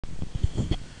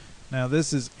Now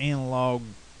this is analog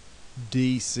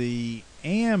DC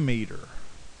ammeter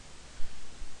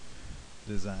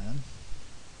design.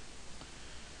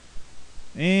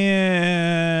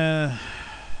 And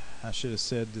I should have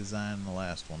said design in the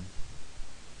last one.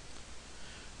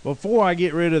 Before I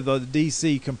get rid of the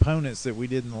DC components that we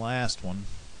did in the last one,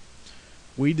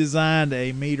 we designed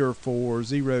a meter for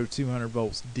 0 to 200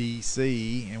 volts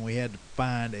DC, and we had to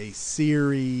find a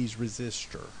series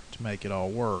resistor to make it all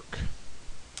work.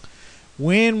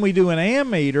 When we do an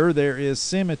ammeter, there is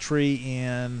symmetry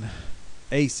in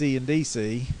AC and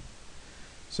DC.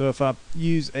 So if I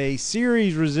use a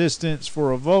series resistance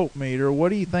for a voltmeter, what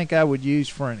do you think I would use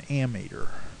for an ammeter?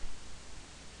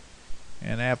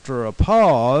 And after a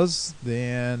pause,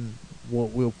 then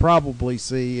what we'll probably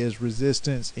see is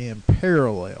resistance in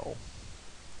parallel.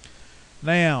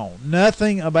 Now,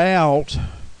 nothing about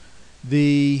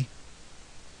the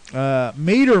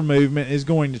meter movement is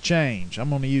going to change. I'm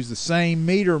going to use the same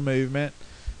meter movement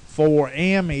for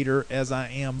ammeter as I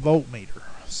am voltmeter.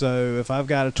 So if I've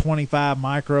got a 25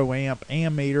 microamp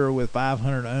ammeter with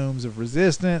 500 ohms of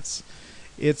resistance,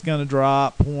 it's going to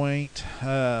drop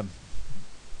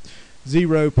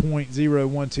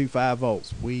 0.0125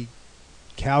 volts. We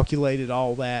calculated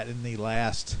all that in the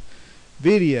last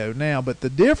video. Now, but the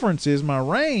difference is my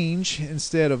range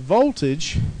instead of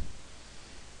voltage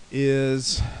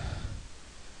is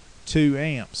 2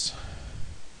 amps.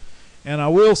 And I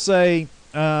will say,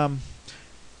 did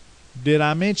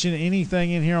I mention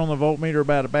anything in here on the voltmeter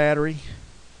about a battery?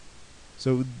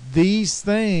 So these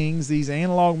things, these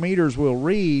analog meters will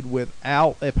read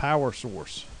without a power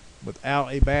source,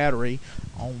 without a battery,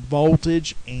 on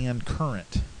voltage and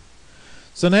current.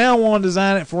 So now I want to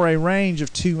design it for a range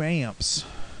of 2 amps.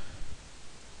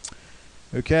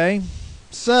 Okay,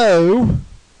 so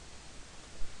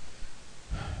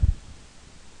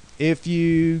if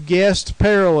you guessed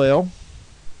parallel,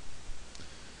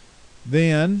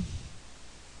 then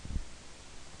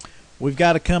we've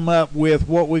got to come up with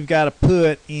what we've got to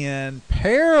put in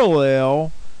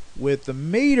parallel with the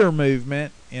meter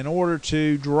movement in order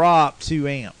to drop 2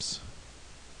 amps.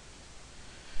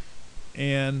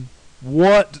 And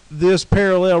what this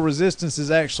parallel resistance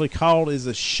is actually called is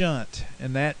a shunt,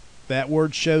 and that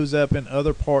word shows up in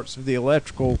other parts of the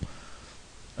electrical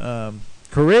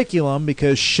curriculum,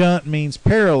 because shunt means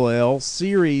parallel,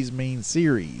 series means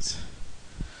series.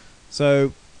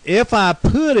 So if I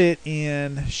put it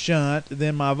in shunt,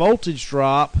 then my voltage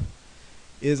drop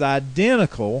is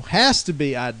identical, has to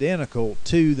be identical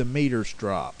to the meter's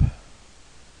drop.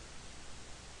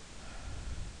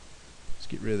 Let's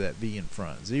get rid of that V in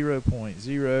front.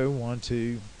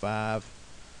 0.0125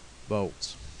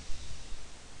 volts.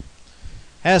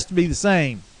 Has to be the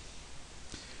same.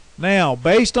 Now,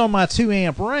 based on my 2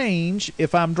 amp range,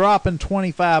 if I'm dropping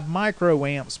 25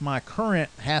 microamps, my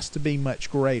current has to be much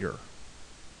greater.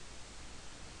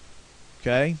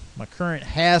 Okay, my current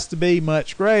has to be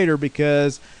much greater,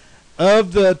 because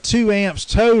of the 2 amps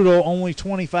total, only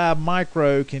 25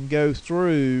 micro can go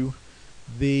through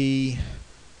the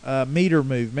meter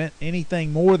movement.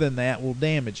 Anything more than that will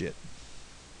damage it.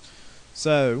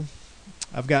 So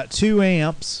I've got 2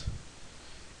 amps,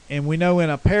 and we know in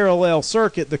a parallel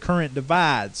circuit the current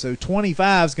divides. So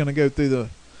 25 is going to go through the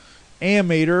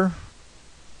ammeter,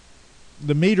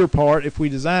 the meter part, if we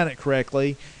design it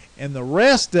correctly, and the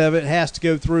rest of it has to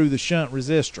go through the shunt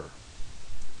resistor.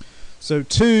 So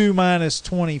 2 minus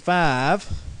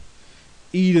 25,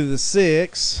 e to the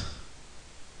 6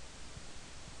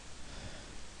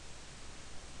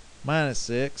 minus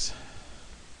 6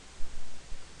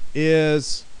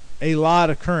 is a lot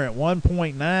of current,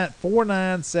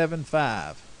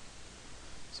 1.4975.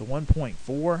 So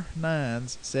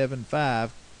 1.4975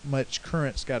 much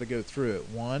current's got to go through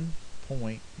it.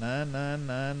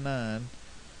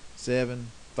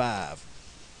 1.999975.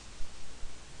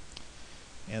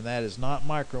 And that is not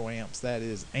microamps, that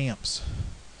is amps.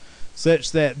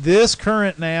 Such that this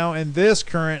current now and this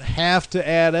current have to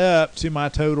add up to my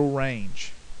total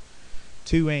range.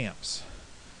 2 amps.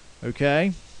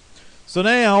 Okay? So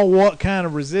now what kind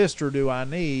of resistor do I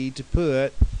need to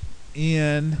put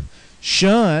in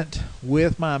shunt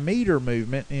with my meter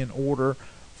movement in order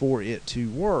for it to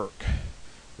work?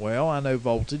 Well, I know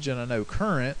voltage and I know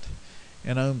current.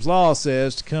 And Ohm's law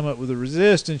says to come up with a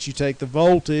resistance, you take the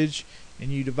voltage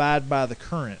and you divide by the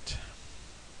current.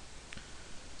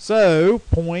 So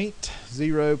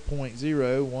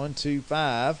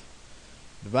 0.0125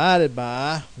 divided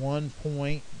by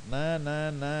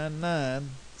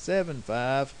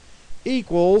 1.999975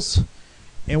 equals,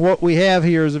 and what we have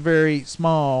here is a very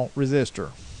small resistor,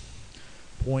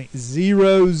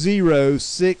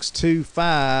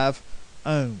 0.00625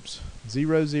 ohms.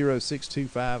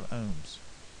 0.0625 ohms.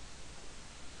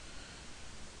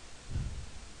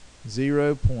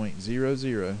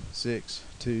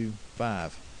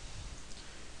 0.00625.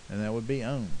 And that would be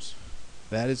ohms.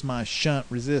 That is my shunt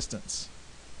resistance.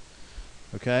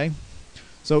 Okay?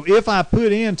 So if I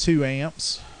put in 2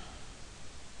 amps,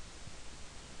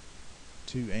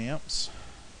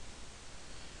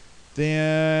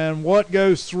 then what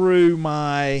goes through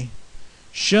my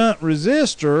shunt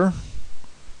resistor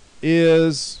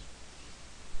is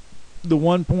the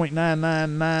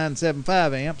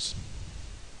 1.99975 amps.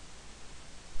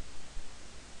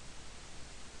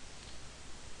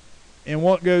 And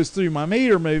what goes through my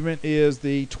meter movement is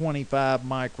the 25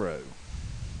 micro.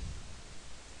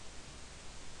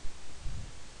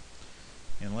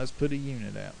 And let's put a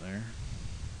unit out there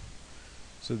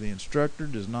so the instructor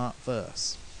does not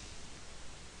fuss.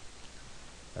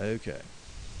 Okay.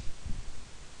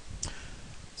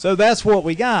 So that's what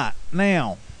we got.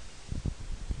 Now,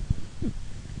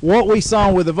 what we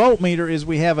saw with the voltmeter is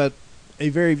we have a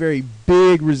very, very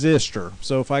big resistor.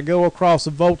 So if I go across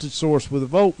a voltage source with a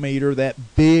voltmeter,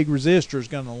 that big resistor is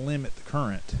going to limit the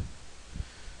current.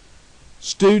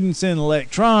 Students in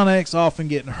electronics often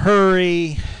get in a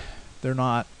hurry. They're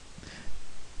not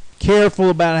careful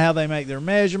about how they make their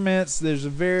measurements. There's a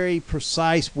very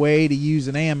precise way to use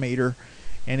an ammeter,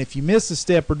 and if you miss a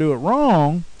step or do it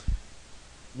wrong,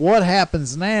 what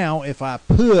happens now if I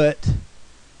put,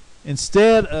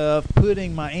 instead of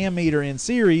putting my ammeter in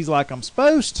series like I'm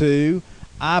supposed to,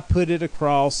 I put it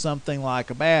across something like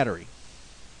a battery.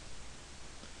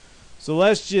 So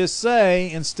let's just say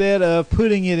instead of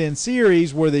putting it in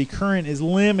series where the current is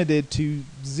limited to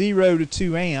 0 to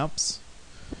 2 amps,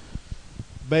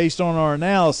 based on our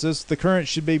analysis, the current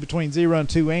should be between 0 and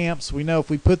 2 amps. We know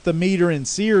if we put the meter in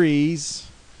series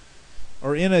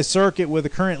or in a circuit with a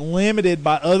current limited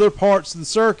by other parts of the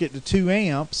circuit to 2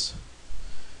 amps,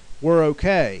 we're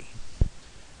okay.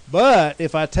 But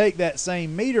if I take that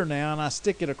same meter now and I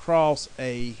stick it across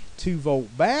a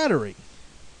 2-volt battery,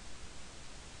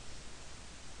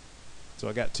 so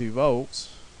I got 2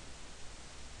 volts.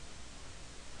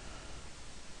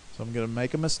 So I'm going to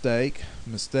make a mistake.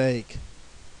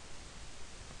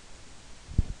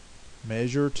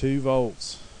 Measure 2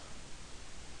 volts.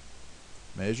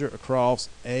 Measure across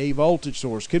a voltage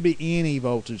source. Could be any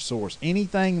voltage source.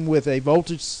 Anything with a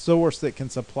voltage source that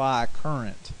can supply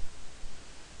current.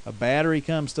 A battery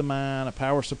comes to mind, a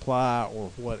power supply, or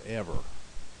whatever.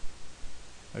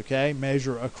 Okay,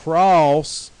 measure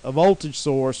across a voltage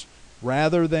source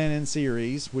rather than in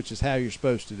series, which is how you're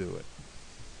supposed to do it.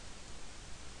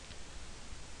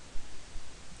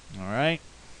 Alright.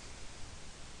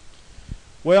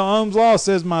 Well, Ohm's law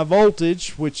says my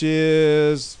voltage, which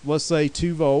is, let's say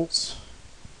 2 volts.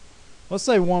 Let's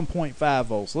say 1.5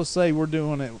 volts. Let's say we're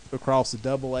doing it across a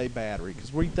AA battery,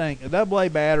 because we think a AA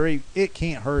battery, it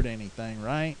can't hurt anything,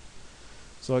 right?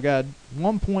 So I got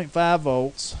 1.5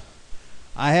 volts.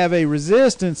 I have a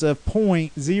resistance of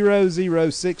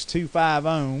 0.00625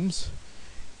 ohms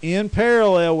in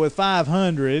parallel with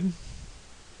 500.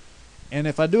 And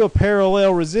if I do a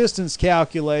parallel resistance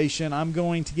calculation, I'm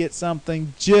going to get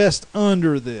something just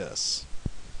under this.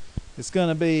 It's going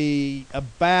to be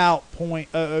about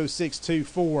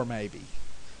 0.00624 maybe.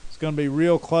 It's going to be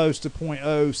real close to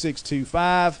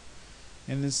 0.00625.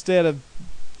 And instead of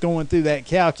going through that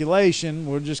calculation,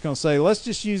 we're just going to say, let's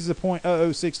just use the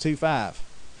 0.00625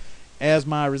 as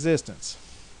my resistance.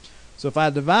 So if I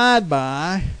divide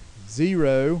by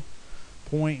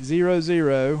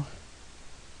 0.00625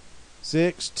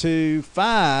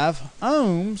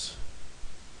 ohms,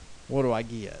 what do I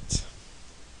get?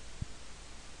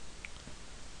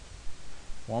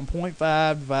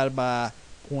 1.5 divided by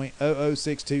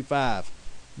 0.00625.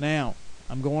 Now,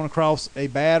 I'm going across a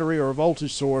battery or a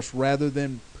voltage source rather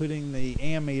than putting the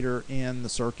ammeter in the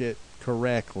circuit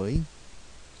correctly.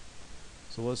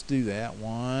 So let's do that.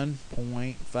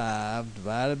 1.5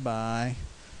 divided by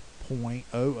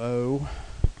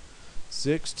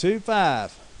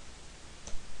 0.00625.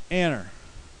 Enter.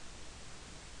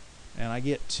 And I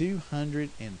get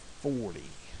 240.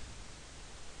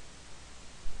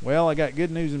 Well, I got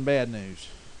good news and bad news.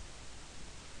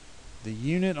 The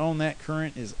unit on that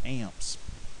current is amps.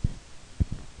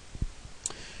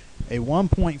 A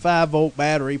 1.5 volt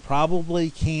battery probably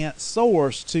can't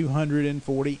source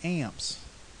 240 amps,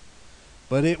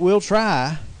 but it will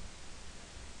try.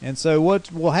 And so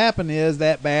what will happen is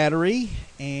that battery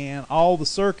and all the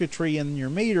circuitry in your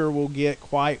meter will get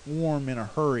quite warm in a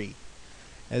hurry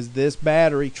as this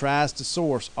battery tries to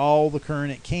source all the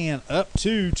current it can up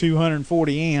to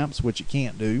 240 amps, which it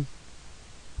can't do.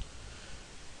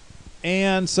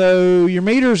 And so your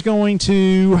meter is going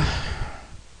to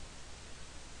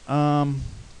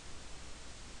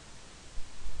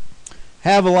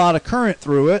have a lot of current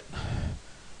through it.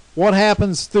 What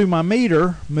happens through my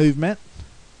meter movement,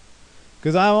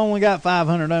 because I've only got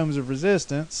 500 ohms of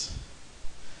resistance,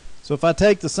 so if I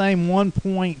take the same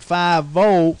 1.5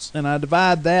 volts and I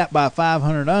divide that by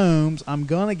 500 ohms, I'm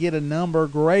going to get a number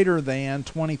greater than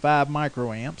 25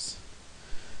 microamps.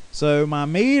 So my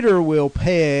meter will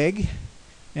peg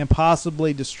and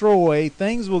possibly destroy.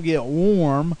 Things will get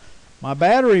warm. My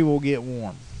battery will get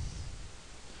warm.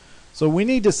 So we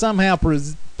need to somehow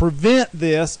prevent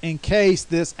this in case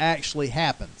this actually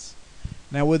happens.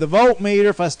 Now with a voltmeter,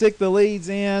 if I stick the leads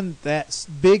in, that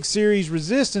big series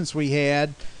resistance we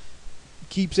had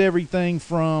keeps everything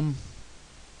from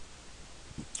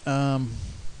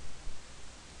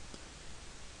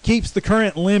keeps the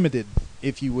current limited,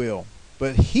 if you will.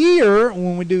 But here,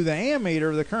 when we do the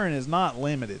ammeter, the current is not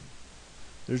limited.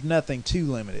 There's nothing to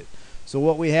limit it. So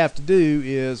what we have to do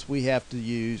is we have to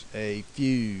use a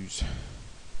fuse.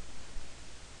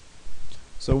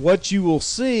 So what you will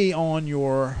see on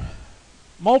your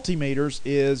multimeters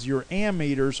is your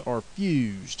ammeters are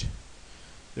fused.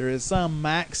 There is some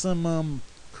maximum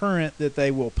current that they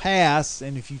will pass,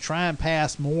 and if you try and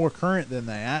pass more current than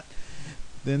that,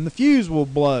 then the fuse will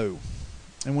blow.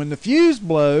 And when the fuse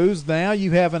blows, now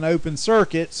you have an open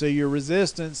circuit, so your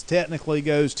resistance technically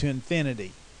goes to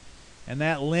infinity. And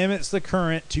that limits the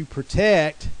current to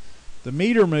protect the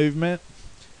meter movement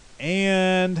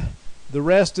and the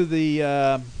rest of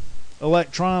the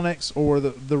electronics, or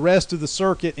the rest of the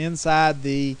circuit inside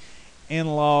the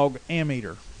analog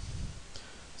ammeter.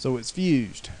 So it's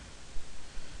fused.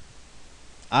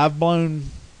 I've blown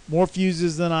more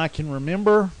fuses than I can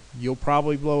remember. You'll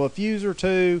probably blow a fuse or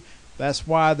two. That's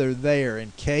why they're there,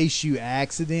 in case you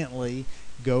accidentally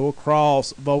go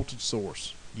across voltage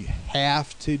source. You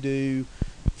have to do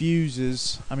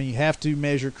fuses. You have to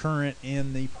measure current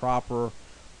in the proper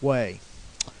way.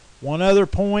 One other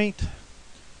point,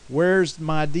 where's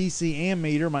my DC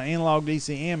ammeter, my analog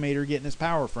DC ammeter, getting its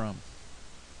power from?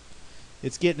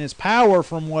 It's getting its power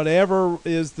from whatever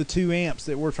is the 2 amps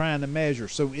that we're trying to measure,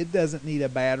 so it doesn't need a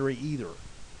battery either.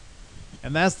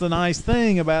 And that's the nice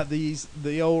thing about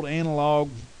the old analog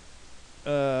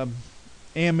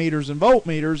ammeters and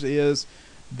voltmeters, is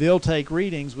they'll take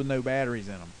readings with no batteries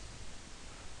in them,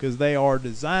 because they are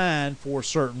designed for a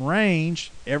certain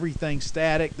range. Everything's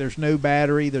static. There's no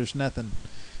battery. There's nothing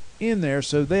in there,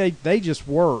 so they just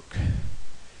work.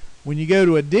 When you go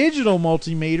to a digital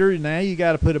multimeter, now you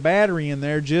got to put a battery in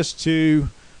there just to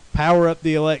power up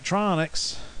the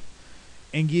electronics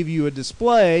and give you a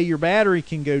display. Your battery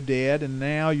can go dead, and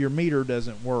now your meter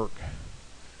doesn't work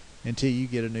until you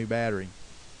get a new battery.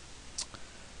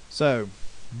 So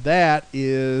that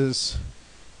is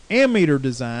ammeter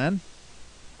design,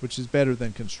 which is better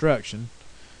than construction.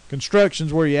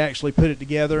 Construction's where you actually put it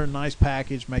together, a nice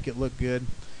package, make it look good.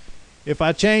 If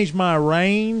I change my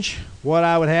range, what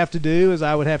I would have to do is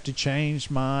I would have to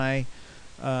change my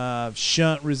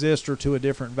shunt resistor to a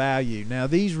different value. Now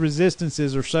these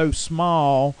resistances are so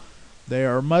small, they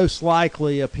are most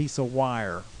likely a piece of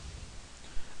wire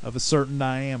of a certain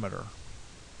diameter.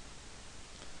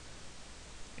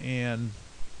 And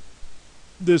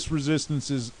this resistance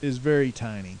is very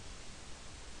tiny.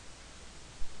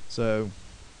 So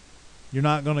you're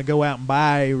not going to go out and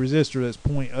buy a resistor that's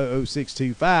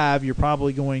 0.00625. You're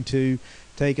probably going to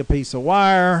take a piece of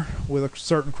wire with a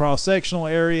certain cross-sectional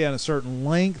area and a certain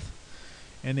length,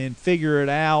 and then figure it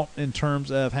out in terms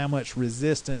of how much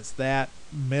resistance that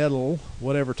metal,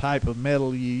 whatever type of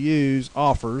metal you use,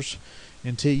 offers,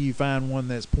 until you find one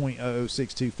that's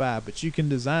 0.00625. But you can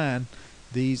design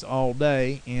these all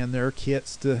day, and there are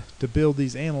kits to build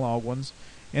these analog ones,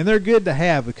 and they're good to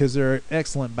have because they're an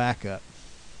excellent backup.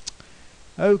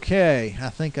 Okay, I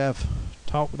think I've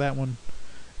talked that one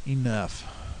enough.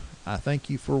 I thank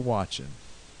you for watching.